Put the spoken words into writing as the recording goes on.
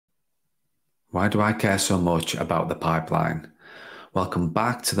Why do I care so much about the pipeline? Welcome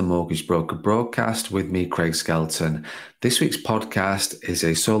back to the Mortgage Broker broadcast with me, Craig Skelton. This week's podcast is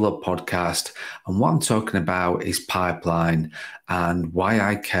a solo podcast, and what I'm talking about is pipeline and why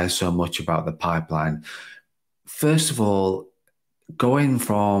I care so much about the pipeline. First of all, going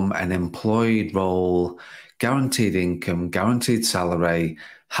from an employed role, guaranteed income, guaranteed salary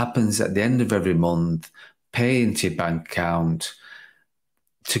happens at the end of every month, pay into your bank account.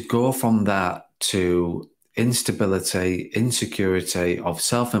 To go from that to instability, insecurity of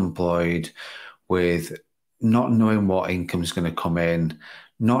self-employed with not knowing what income is going to come in,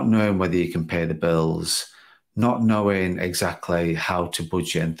 not knowing whether you can pay the bills, not knowing exactly how to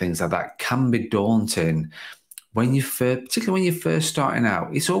budget and things like that can be daunting when you first, particularly when you're first starting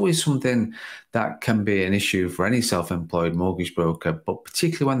out. It's always something that can be an issue for any self-employed mortgage broker, but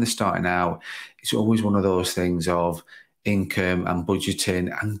particularly when they're starting out, it's always one of those things of income and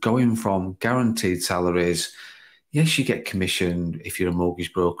budgeting and going from guaranteed salaries. Yes, you get commission if you're a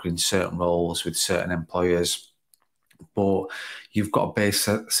mortgage broker in certain roles with certain employers, but you've got a base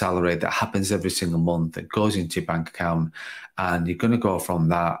salary that happens every single month that goes into your bank account, and you're going to go from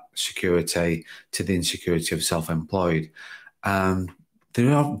that security to the insecurity of self-employed. And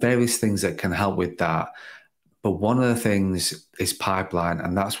there are various things that can help with that. But one of the things is pipeline,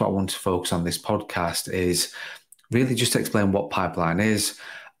 and that's what I want to focus on this podcast, is really just explain what pipeline is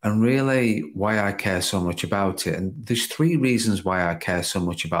and really why I care so much about it. And there's three reasons why I care so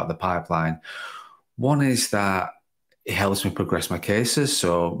much about the pipeline. One is that it helps me progress my cases.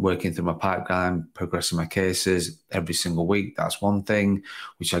 So working through my pipeline, progressing my cases every single week, that's one thing,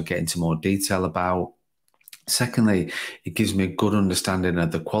 which I'll get into more detail about. Secondly, it gives me a good understanding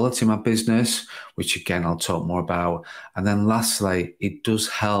of the quality of my business, which again, I'll talk more about. And then lastly, it does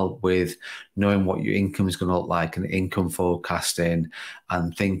help with knowing what your income is going to look like and income forecasting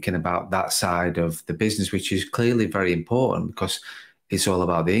and thinking about that side of the business, which is clearly very important because it's all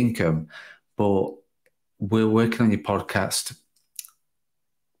about the income. But we're working on your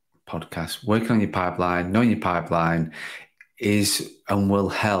working on your pipeline, knowing your pipeline is and will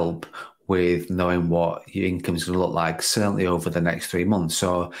help with knowing what your income is going to look like, certainly over the next 3 months.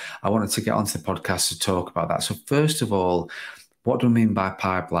 So I wanted to get onto the podcast to talk about that. So first of all, what do I mean by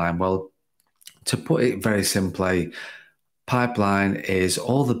pipeline? Well, to put it very simply, pipeline is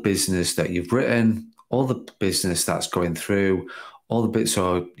all the business that you've written, all the business that's going through, all the bits,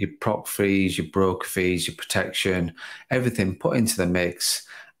 so your prop fees, your broker fees, your protection, everything put into the mix,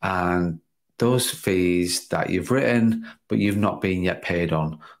 and those fees that you've written, but you've not been yet paid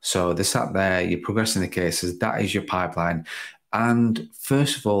on. So they're sat there, you're progressing the cases, that is your pipeline. And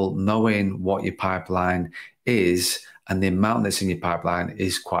first of all, knowing what your pipeline is and the amount that's in your pipeline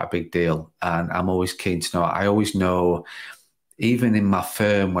is quite a big deal. And I'm always keen to know. I always know, even in my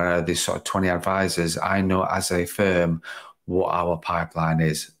firm where there's sort of 20 advisors, I know as a firm what our pipeline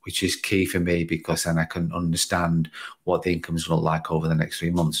is, which is key for me because then I can understand what the incomes look like over the next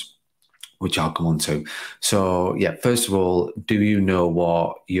 3 months, which I'll come on to. So yeah, first of all, do you know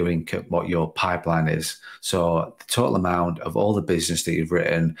what your income, what your pipeline is? So the total amount of all the business that you've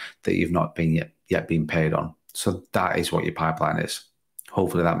written that you've not been yet been paid on. So that is what your pipeline is.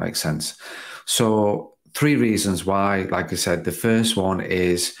 Hopefully that makes sense. So three reasons why, like I said, the first one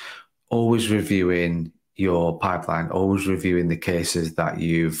is always reviewing your pipeline, always reviewing the cases that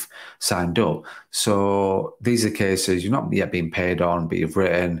you've signed up. So these are cases you've not yet been paid on, but you've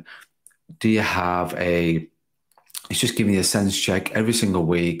written. Do you have it's just giving you a sense check every single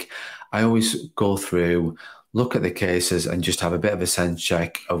week. I always go through, look at the cases and just have a bit of a sense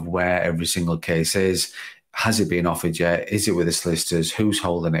check of where every single case is. Has it been offered yet? Is it with the solicitors? Who's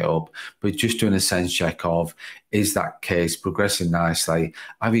holding it up? But just doing a sense check of, is that case progressing nicely?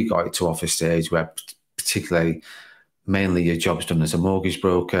 Have you got it to offer stage where particularly mainly your job's done as a mortgage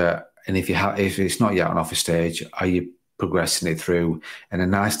broker? And if it's not yet on offer stage, are you progressing it through in a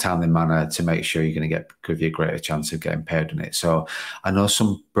nice, timely manner to make sure you're going to give you a greater chance of getting paid on it? So I know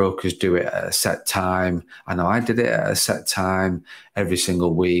some brokers do it at a set time. I know I did it at a set time every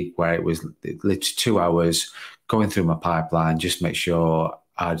single week where it was literally 2 hours going through my pipeline, just make sure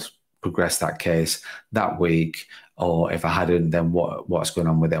I'd progressed that case that week, or if I hadn't, then what's going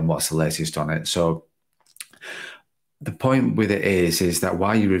on with it and what's the latest on it. So the point with it is that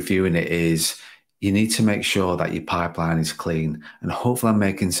while you're reviewing it is, you need to make sure that your pipeline is clean. And hopefully I'm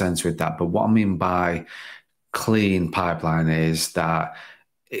making sense with that. But what I mean by clean pipeline is that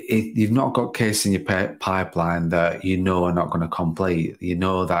you've not got cases in your pipeline that you know are not going to complete. You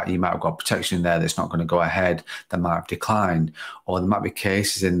know that you might have got protection in there that's not going to go ahead, that might have declined, or there might be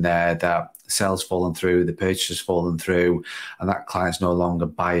cases in there that sales fallen through, the purchase has fallen through, and that client's no longer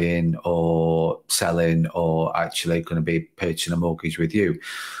buying or selling or actually going to be purchasing a mortgage with you.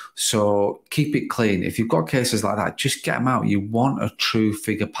 So keep it clean. If you've got cases like that, just get them out. You want a true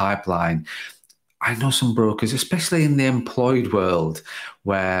figure pipeline. I know some brokers, especially in the employed world,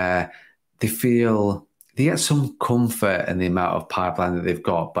 where they feel they get some comfort in the amount of pipeline that they've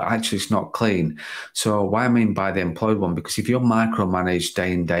got, but actually it's not clean. So what I mean by the employed one, because if you're micromanaged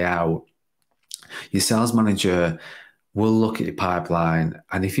day in, day out, your sales manager will look at your pipeline,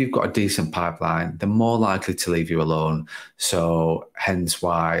 and if you've got a decent pipeline, they're more likely to leave you alone. So hence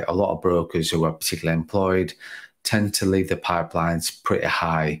why a lot of brokers who are particularly employed tend to leave their pipelines pretty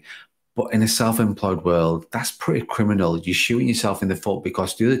high. But in a self-employed world, that's pretty criminal. You're shooting yourself in the foot,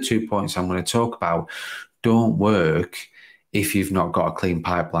 because the other 2 points I'm going to talk about don't work if you've not got a clean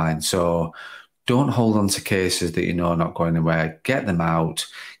pipeline. So don't hold on to cases that you know are not going anywhere. Get them out,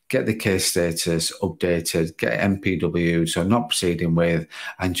 get the case status updated, get MPW, so not proceeding with,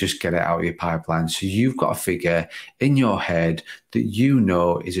 and just get it out of your pipeline. So you've got a figure in your head that you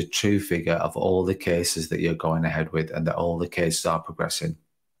know is a true figure of all the cases that you're going ahead with and that all the cases are progressing.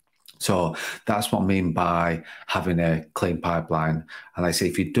 So that's what I mean by having a clean pipeline. And I say,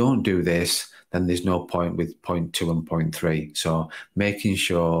 if you don't do this, then there's no point with point 2 and point 3. So making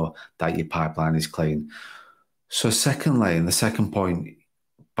sure that your pipeline is clean. So secondly, and the second point,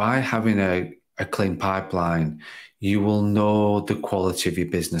 by having a clean pipeline, you will know the quality of your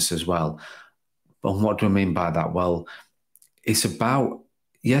business as well. And what do I mean by that? Well, it's about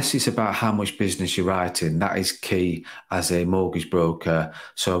how much business you're writing. That is key as a mortgage broker.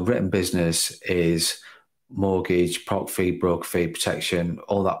 So written business is mortgage, proc fee, broker fee, protection,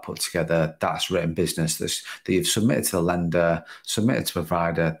 all that put together. That's written business that you've submitted to the lender, submitted to the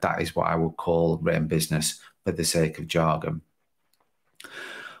provider. That is what I would call written business for the sake of jargon.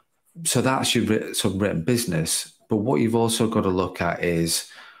 So that's your written business. But what you've also got to look at is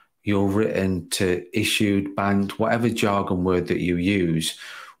your written to issued, banked, whatever jargon word that you use.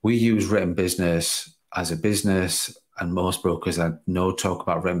 We use written business as a business, and most brokers I know talk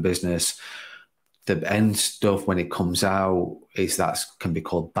about written business. The end stuff when it comes out is that can be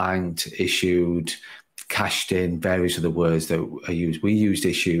called banked, issued, cashed in, various other words that are used. We used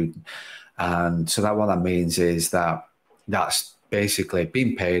issued. And so that what that means is that that's basically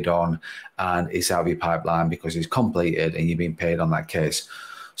being paid on and it's out of your pipeline because it's completed and you've been paid on that case.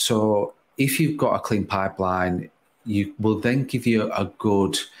 So if you've got a clean pipeline, you will then give you a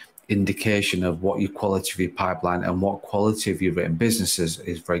good indication of what your quality of your pipeline and what quality of your written business is.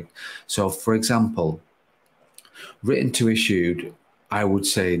 So for example, written to issued, I would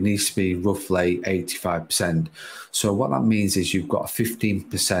say needs to be roughly 85%. So what that means is you've got a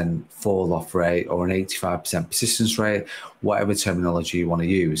 15% fall off rate or an 85% persistence rate, whatever terminology you want to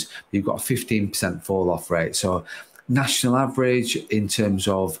use. You've got a 15% fall off rate. So national average in terms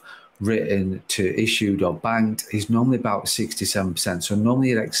of written to issued or banked is normally about 67%. So normally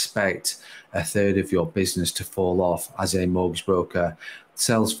you'd expect a third of your business to fall off as a mortgage broker.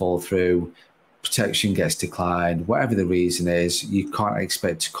 Sales fall through, protection gets declined, whatever the reason is, you can't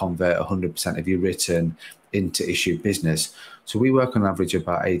expect to convert 100% of your written into issued business. So we work on average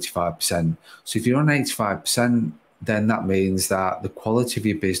about 85%. So if you're on 85%, then that means that the quality of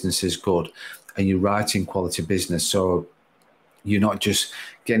your business is good and you're writing quality business. So you're not just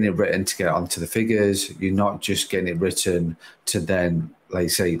getting it written to get onto the figures. You're not just getting it written to then,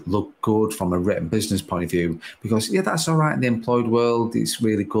 like say, look good from a written business point of view. Because, yeah, that's all right in the employed world. It's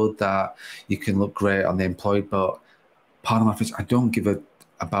really good that you can look great on the employed. But part of my friends, I don't give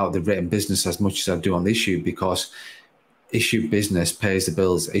about the written business as much as I do on the issue, because issued business pays the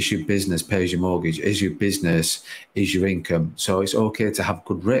bills. Issued business pays your mortgage. Issued business is your income. So it's okay to have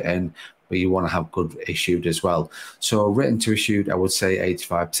good written, but you want to have good issued as well. So written to issued, I would say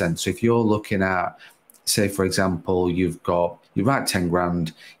 85%. So if you're looking at, say, for example, you write 10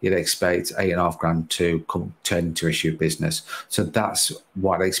 grand, you'd expect 8.5 grand to turn into issued business. So that's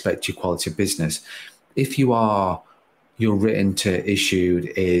what I expect your quality of business. If your written to issued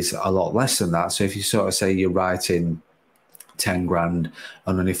is a lot less than that. So if you sort of say you're writing 10 grand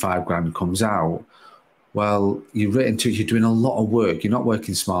and only 5 grand comes out, well, you're doing a lot of work. You're not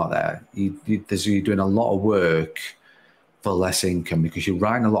working smart there. You're doing a lot of work for less income because you're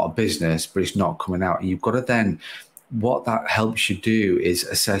writing a lot of business, but it's not coming out. And you've got to then, what that helps you do is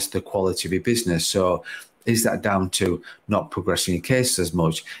assess the quality of your business. So is that down to not progressing your cases as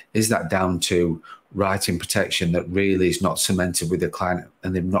much? Is that down to writing protection that really is not cemented with the client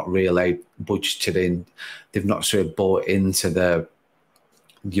and they've not really budgeted in, they've not sort of bought into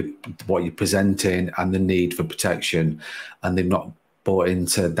what you're presenting and the need for protection, and they've not bought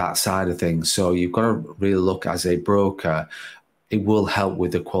into that side of things. So you've got to really look as a broker. It will help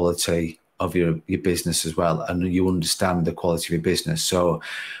with the quality of your business as well, and you understand the quality of your business. So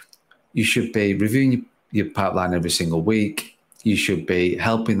you should be reviewing your pipeline every single week. You should be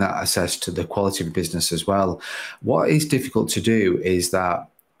helping that assess to the quality of your business as well. What is difficult to do is that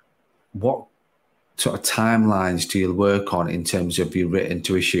what sort of timelines do you work on in terms of your written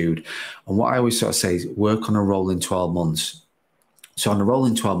to issued? And what I always sort of say is work on a rolling 12 months. So on a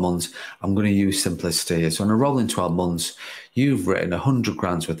rolling 12 months, I'm going to use simplicity. So on a rolling 12 months, you've written 100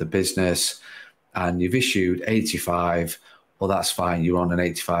 grand's worth of business and you've issued 85. Well, that's fine. You're on an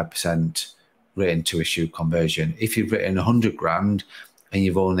 85% written to issued conversion. If you've written 100 grand and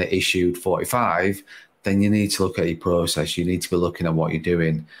you've only issued 45, then you need to look at your process. You need to be looking at what you're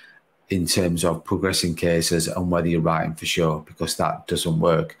doing in terms of progressing cases and whether you're writing for sure, because that doesn't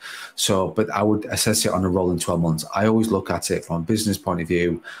work. So, but I would assess it on a rolling 12 months. I always look at it from a business point of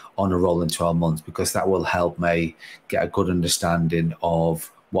view on a rolling 12 months, because that will help me get a good understanding of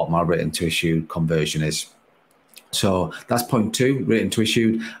what my written to issued conversion is. So that's point 2, written to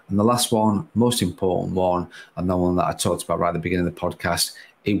issued. And the last one, most important one, and the one that I talked about right at the beginning of the podcast,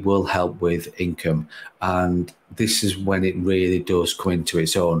 it will help with income. And this is when it really does come into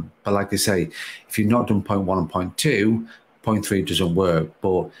its own. But like I say, if you've not done point 1 and point 2, point 3 doesn't work.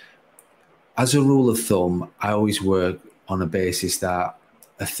 But as a rule of thumb, I always work on a basis that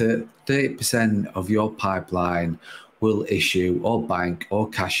 30% of your pipeline will issue or bank or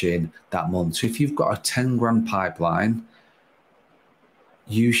cash in that month. So if you've got a 10 grand pipeline,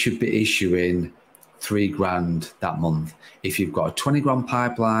 you should be issuing 3 grand that month. If you've got a 20 grand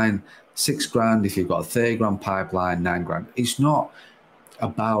pipeline, 6 grand. If you've got a 30 grand pipeline, 9 grand. It's not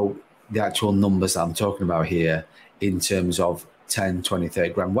about the actual numbers that I'm talking about here in terms of 10, 20, 30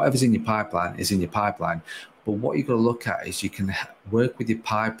 grand. Whatever's in your pipeline is in your pipeline. But what you've got to look at is you can work with your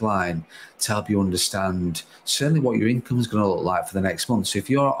pipeline to help you understand certainly what your income is going to look like for the next month. So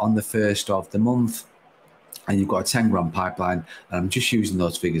if you're on the first of the month and you've got a 10 grand pipeline, and I'm just using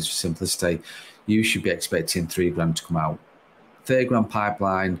those figures for simplicity, you should be expecting 3 grand to come out. 30 grand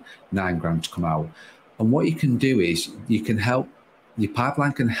pipeline, 9 grand to come out. And what you can do is you can help, your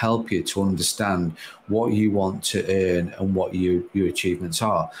pipeline can help you to understand what you want to earn and what your achievements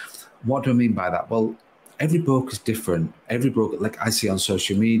are. What do I mean by that? Well, every broker is different. Every broker, like I see on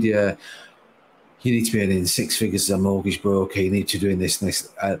social media, you need to be earning 6 figures as a mortgage broker. You need to be doing this and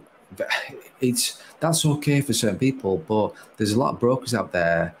this. That's okay for certain people, but there's a lot of brokers out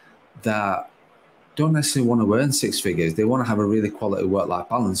there that don't necessarily want to earn 6 figures. They want to have a really quality work-life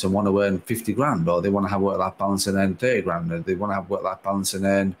balance and want to earn 50 grand, or they want to have work-life balance and earn 30 grand, or they want to have work-life balance and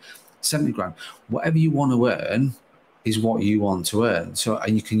earn 70 grand. Whatever you want to earn is what you want to earn. So,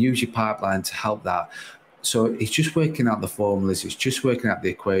 and you can use your pipeline to help that. So it's just working out the formulas. It's just working out the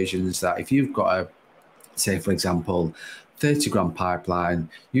equations that if you've got a, say, for example, 30 grand pipeline,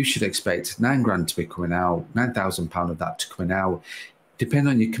 you should expect 9 grand to be coming out, £9,000 of that to coming out. Depending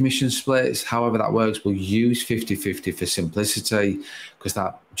on your commission splits, however that works, we'll use 50-50 for simplicity, because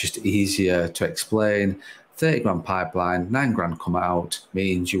that's just easier to explain. 30 grand pipeline, 9 grand come out,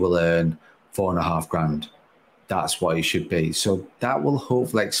 means you will earn 4.5 grand. That's what it should be. So that will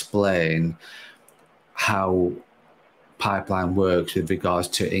hopefully explain how pipeline works with regards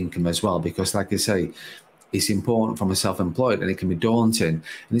to income as well, because like I say, it's important from a self-employed and it can be daunting,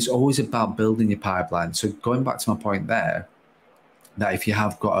 and it's always about building your pipeline. So going back to my point there, that if you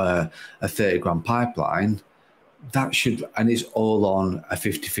have got a 30 grand pipeline, that should, and it's all on a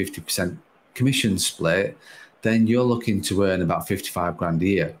 50-50% commission split, then you're looking to earn about 55 grand a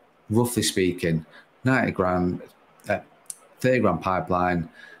year, roughly speaking. 90 grand, 30 grand pipeline,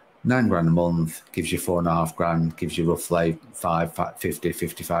 9 grand a month gives you 4.5 grand, gives you roughly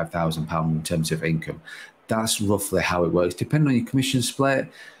 55,000 pounds in terms of income. That's roughly how it works. Depending on your commission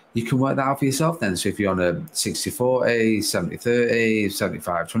split, you can work that out for yourself then. So if you're on a 60-40, 70-30,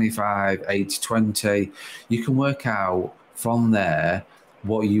 75-25, 80-20, you can work out from there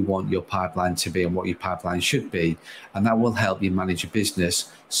what you want your pipeline to be and what your pipeline should be. And that will help you manage your business,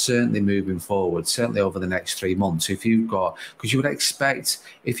 certainly moving forward, certainly over the next 3 months. If you've got, because you would expect,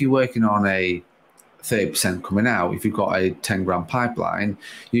 if you're working on a 30% coming out, if you've got a 10 grand pipeline,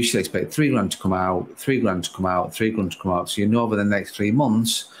 you should expect 3 grand to come out, 3 grand to come out, 3 grand to come out. So you know over the next 3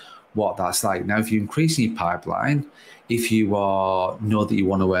 months what that's like. Now, if you're increasing your pipeline, if you know that you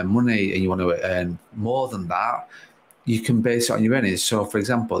want to earn money and you want to earn more than that, you can base it on your earnings. So for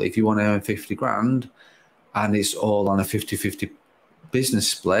example, if you want to earn 50 grand and it's all on a 50-50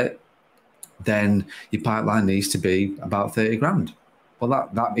 business split, then your pipeline needs to be about 30 grand. Well,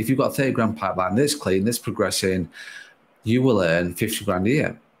 that if you've got a 30 grand pipeline that's clean, that's progressing, you will earn 50 grand a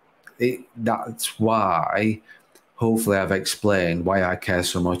year. That's why, hopefully, I've explained why I care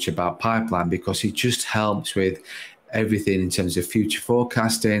so much about pipeline, because it just helps with everything in terms of future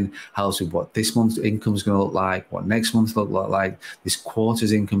forecasting, helps with what this month's income is going to look like, what next month will look like, this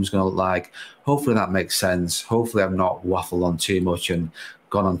quarter's income is going to look like. Hopefully that makes sense. Hopefully I've not waffled on too much and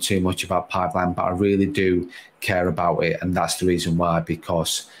gone on too much about pipeline, but I really do care about it. And that's the reason why,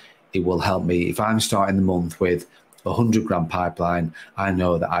 because it will help me. If I'm starting the month with a 100 grand pipeline, I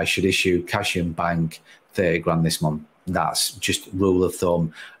know that I should issue cash in bank 30 grand this month. That's just rule of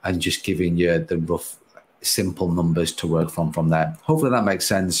thumb, and just giving you the rough, simple numbers to work from there. Hopefully that makes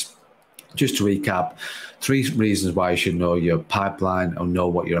sense. Just to recap, 3 reasons why you should know your pipeline or know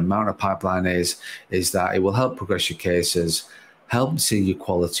what your amount of pipeline is that it will help progress your cases, help see your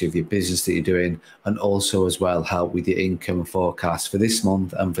quality of your business that you're doing, and also as well help with your income forecast for this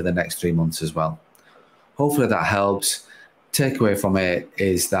month and for the next 3 months as well. Hopefully that helps. Takeaway from it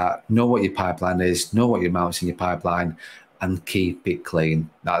is that know what your pipeline is, know what your amounts in your pipeline, and keep it clean.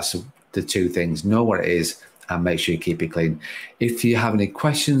 That's the 2 things. Know what it is and make sure you keep it clean. If you have any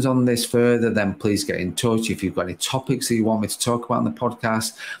questions on this further, then please get in touch. If you've got any topics that you want me to talk about on the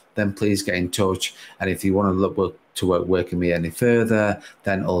podcast, then please get in touch. And if you want to work with me any further,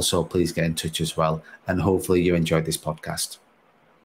 then also please get in touch as well. And hopefully you enjoyed this podcast.